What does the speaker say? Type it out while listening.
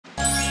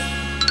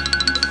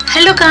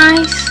Hello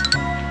guys!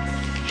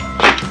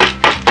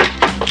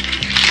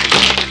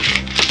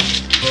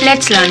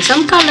 Let's learn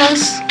some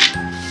colors.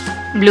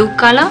 Blue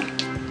color,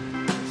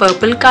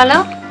 purple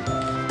color,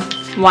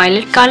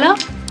 violet color,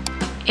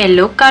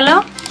 yellow color,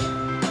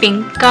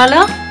 pink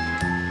color,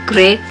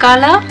 grey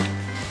color,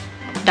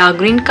 dark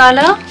green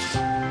color,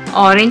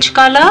 orange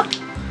color,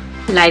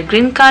 light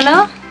green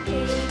color,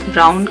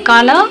 brown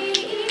color,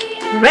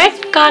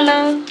 red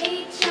color.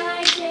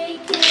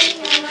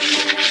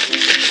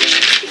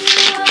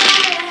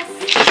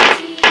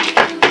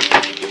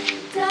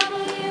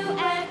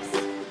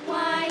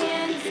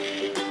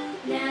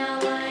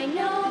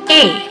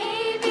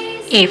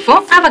 A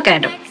for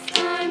avocado.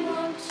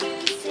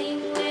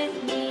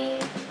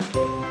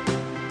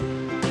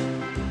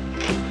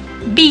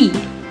 B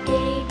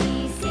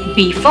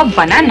for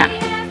banana.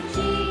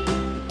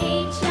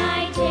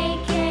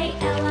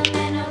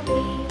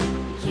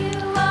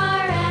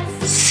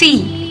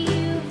 C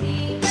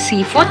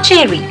for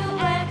cherry.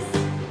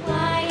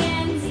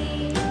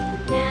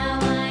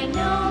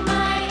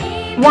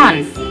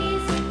 1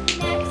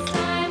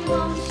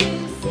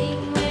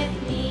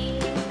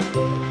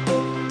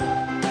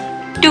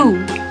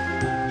 2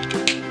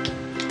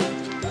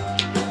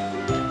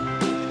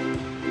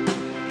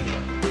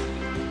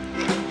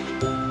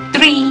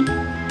 3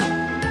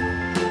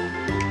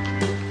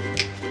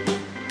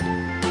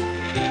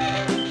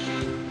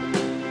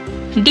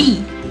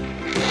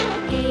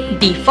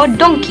 D for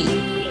donkey.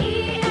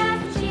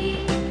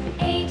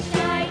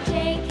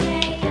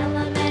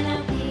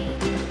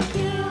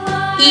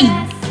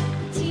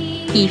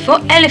 E for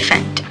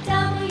elephant.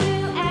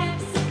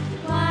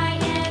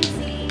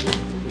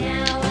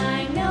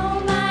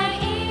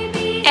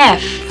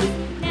 F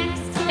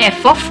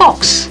for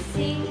fox.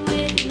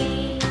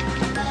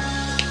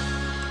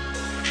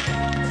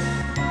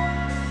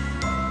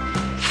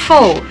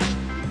 4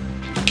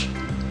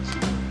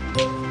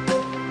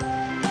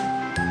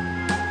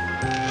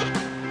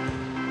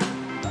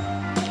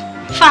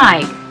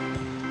 5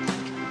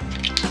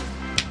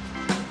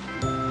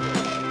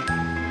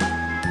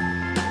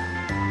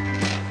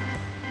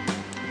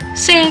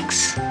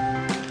 6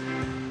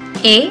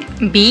 A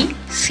B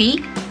C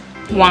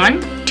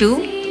 1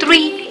 2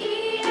 3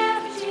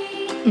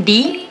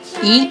 D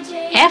E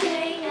F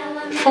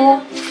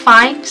 4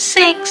 5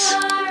 6.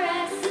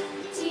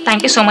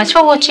 Thank you so much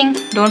for watching.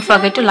 Don't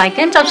forget to like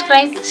and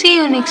subscribe. See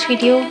you next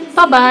video.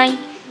 Bye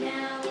bye.